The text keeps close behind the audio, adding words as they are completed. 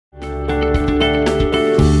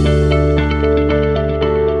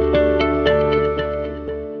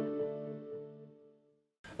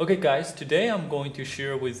Okay guys, today I'm going to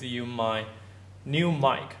share with you my new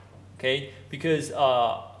mic, okay? Because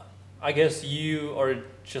I guess you are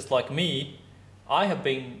just like me. I have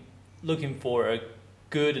been looking for a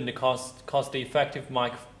good and cost-effective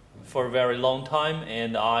mic for a very long time,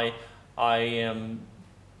 and I am,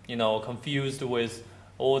 confused with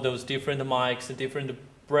all those different mics, different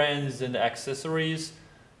brands and accessories,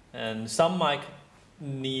 and some mic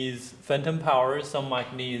needs phantom power, some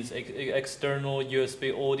mic needs external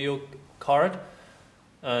USB audio card,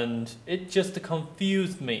 and it just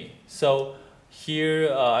confused me. So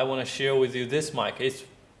here I want to share with you this mic. It's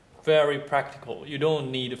very practical. You don't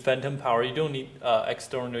need phantom power, you don't need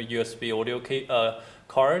external USB audio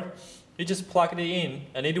card. You just plug it in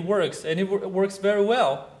and it works, and it works very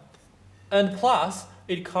well. And plus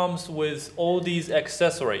it comes with all these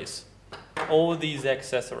accessories,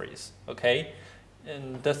 okay?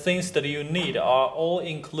 And the things that you need are all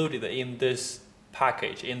included in this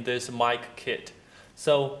package, in this mic kit.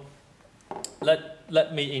 So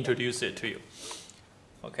let me introduce it to you.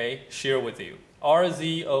 Okay, share with you.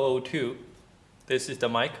 RZ002, this is the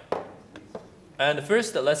mic. And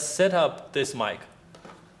first, let's set up this mic.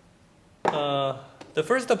 The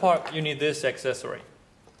first part, you need this accessory.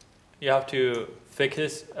 You have to fix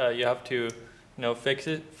it. You have to, fix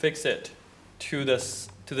it to the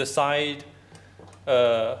side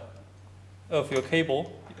of your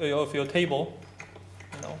table,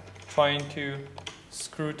 trying to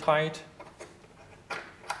screw tight.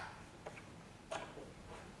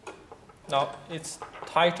 Now it's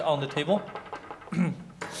tight on the table.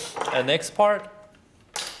 And next part,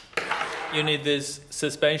 you need this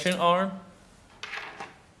suspension arm,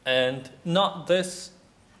 and not this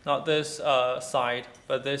side,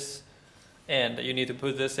 but this end. You need to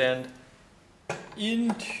put this end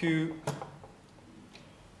into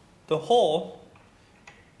the hole,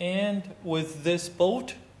 and with this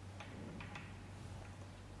bolt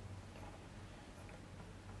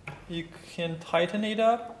you can tighten it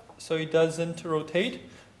up so it doesn't rotate.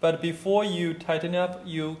 But before you tighten up,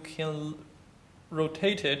 you can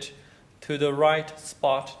rotate it to the right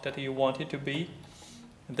spot that you want it to be.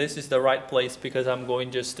 This is the right place because I'm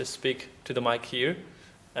going just to speak to the mic here.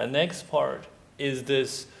 And next part is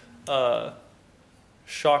this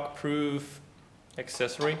shock-proof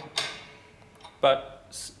accessory. But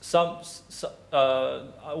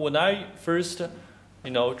when I first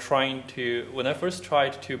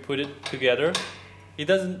tried to put it together, it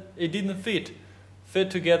didn't fit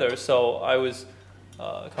together. So I was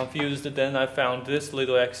confused. Then I found this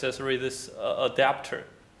little accessory, this adapter.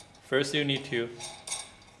 First you need to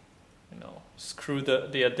screw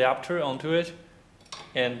the adapter onto it,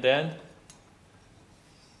 and then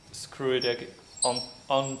screw it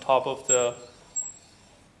on top of the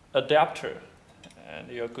adapter,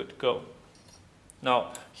 and you're good to go.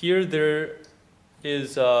 Now here there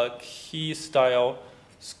is a key style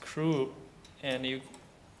screw, and you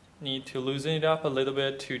need to loosen it up a little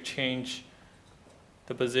bit to change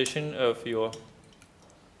the position of your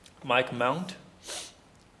mic mount.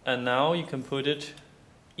 And now you can put it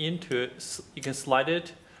into it. You can slide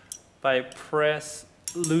it by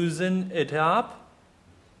loosen it up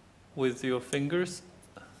with your fingers,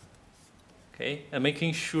 okay, and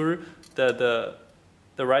making sure that the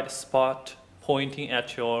right spot pointing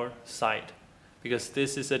at your side, because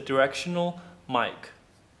this is a directional mic.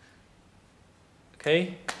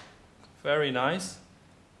 Okay, very nice.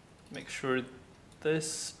 Make sure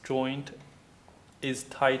this joint is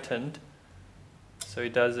tightened so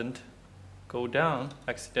it doesn't go down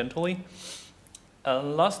accidentally.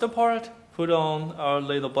 And last part, put on our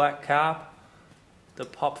little black cap, the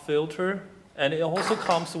pop filter, and it also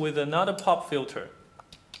comes with another pop filter.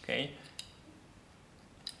 Okay,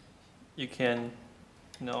 you can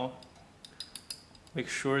make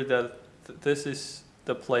sure that this is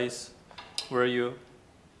the place where you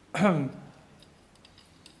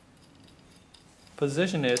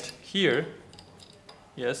position it here.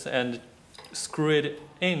 Yes, and screw it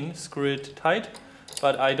tight,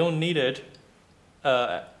 but I don't need it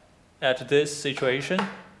at this situation.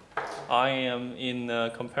 I am in a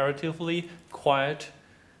comparatively quiet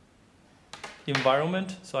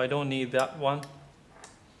environment, so I don't need that one.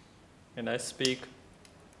 And I speak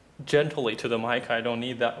gently to the mic, I don't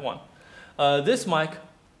need that one. This mic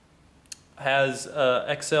has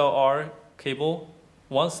XLR cable.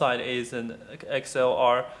 One side is an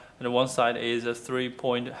XLR and one side is a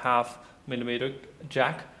 3.5mm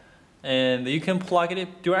jack, and you can plug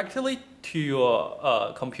it directly to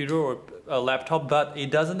your computer or laptop, but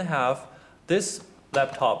it doesn't have, this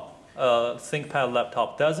laptop, ThinkPad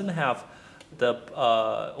laptop doesn't have the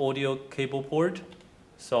audio cable port,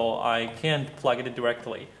 so I can't plug it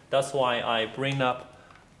directly. That's why I bring up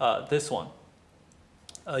this one,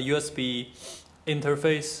 a USB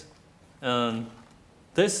interface. And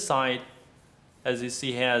this side, as you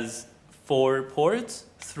see, has 4 ports,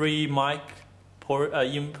 3 mic port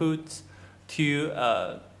inputs, 2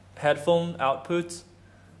 headphone outputs,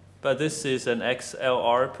 but this is an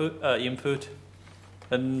XLR input.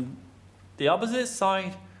 And the opposite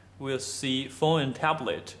side, we'll see phone and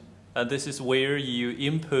tablet. This is where you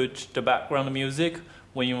input the background music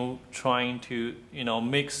when you're trying to,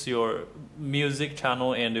 mix your music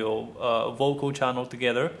channel and your vocal channel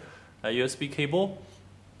together. A USB cable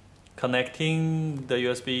connecting the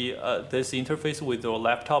USB this interface with your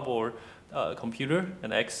laptop or computer,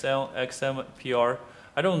 an XMPR.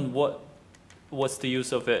 I don't know what's the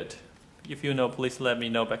use of it. If you know, please let me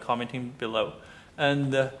know by commenting below.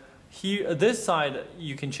 And here, this side,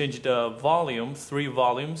 you can change the volume, 3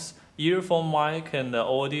 volumes, earphone mic and the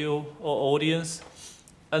audio or audience.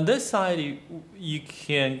 And this side, you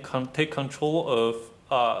can take control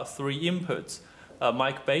of 3 inputs: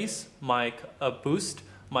 mic bass, mic boost,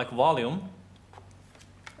 mic volume.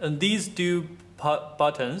 And these 2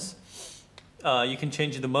 buttons, you can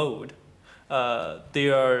change the mode.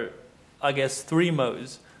 There are, I guess, 3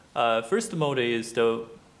 modes. First mode is the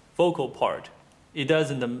vocal part. It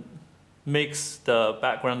doesn't mix the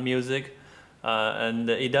background music, and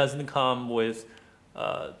it doesn't come with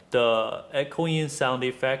the echoing sound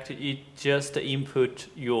effect. It just input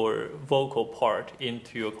your vocal part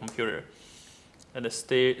into your computer. And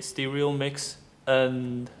the stereo mix.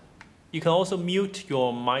 And you can also mute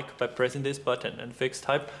your mic by pressing this button and fix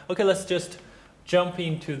type. Okay, let's just jump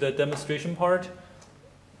into the demonstration part.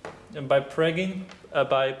 And by plugging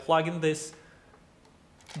this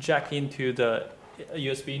jack into the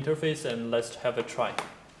USB interface, and let's have a try.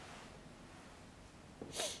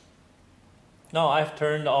 Now I've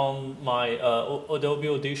turned on my Adobe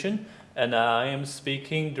Audition, and I am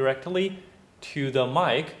speaking directly to the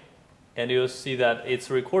mic, and you'll see that it's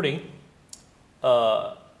recording.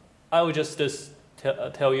 I will just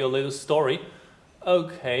tell you a little story.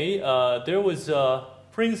 Okay, there was a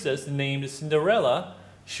princess named Cinderella.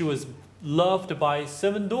 She was loved by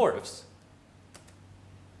 7 dwarfs.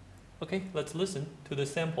 Okay, let's listen to the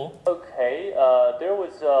sample. Okay, there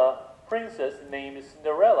was a princess named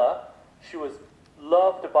Cinderella. She was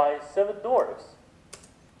loved by 7 dwarfs.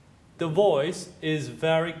 The voice is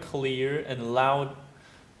very clear and loud,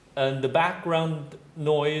 and the background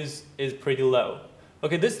noise is pretty low.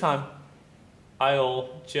 Okay, this time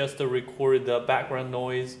I'll just record the background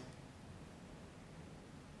noise.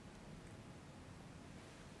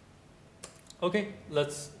 Okay,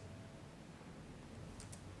 let's.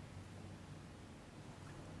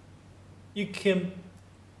 You cannot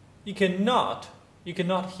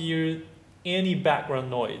hear any background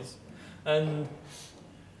noise. And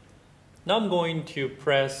now I'm going to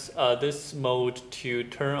press this mode to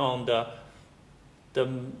turn on the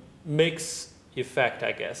mix effect,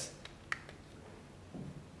 I guess.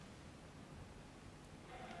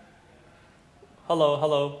 Hello,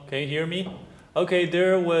 hello, can you hear me? Okay,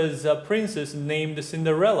 there was a princess named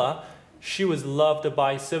Cinderella. She was loved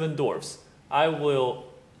by 7 dwarfs. I will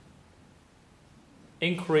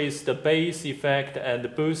increase the bass effect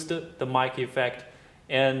and boost the mic effect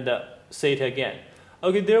and say it again.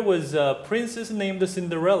 Okay, there was a princess named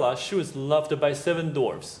Cinderella. She was loved by 7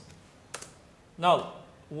 dwarfs. Now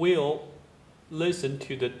we'll listen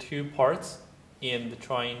to the 2 parts and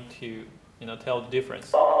trying to tell the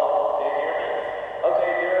difference.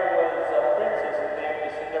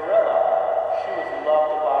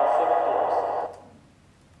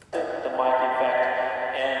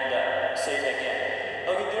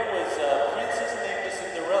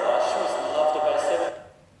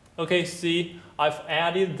 Okay, see, I've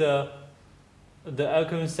added the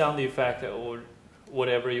echoing sound effect or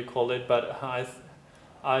whatever you call it, but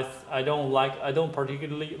I don't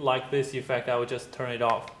particularly like this effect. I will just turn it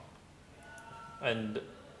off and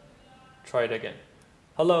try it again.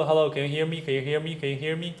 Hello, hello, can you hear me? Can you hear me? Can you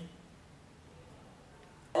hear me?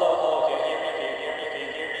 Hello, hello, can you hear me? Can you hear me? Can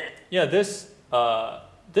you hear me? Yeah,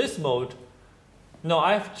 this mode. No,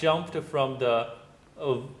 I've jumped from the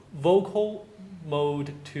vocal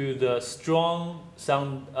mode to the strong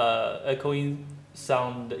sound echoing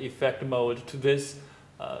sound effect mode to this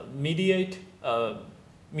medium.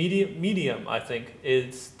 I think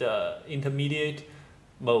is the intermediate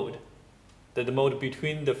mode, the mode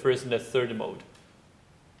between the first and the third mode.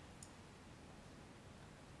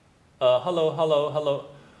 Hello, hello, hello.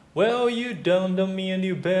 Well, you don't know me and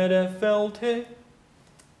you bet I felt it.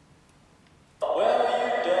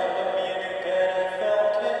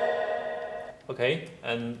 Okay,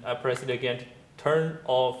 and I press it again turn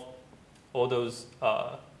off all those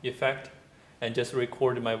effects and just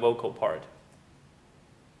record my vocal part.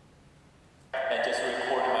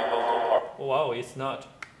 Wow, it's not.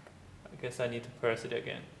 I guess I need to press it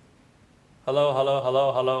again. Hello, hello,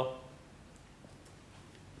 hello, hello.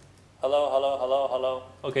 Hello, hello, hello, hello.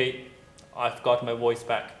 Okay, I've got my voice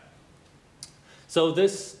back. So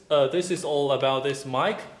this is all about this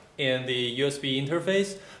mic and the USB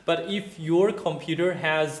interface. But if your computer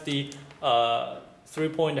has the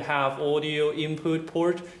 3.5 audio input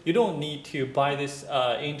port, you don't need to buy this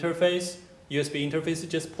interface, USB interface. You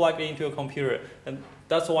just plug it into a computer, and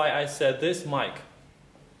that's why I said this mic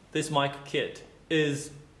kit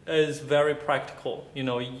is very practical. You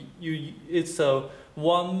know, it's a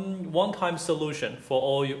one-time solution for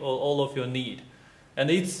all of your need,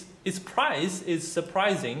 and its price is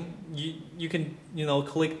surprising. You can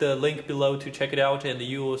click the link below to check it out, and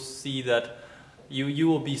you will see that you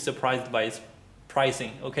will be surprised by its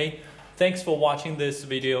pricing. Okay, thanks for watching this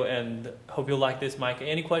video, and hope you like this mic.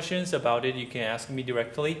 Any questions about it, you can ask me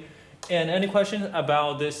directly. And any questions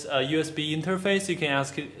about this USB interface, you can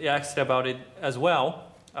ask about it as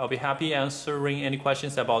well. I'll be happy answering any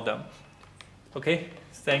questions about them. Okay,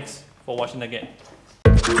 thanks for watching again.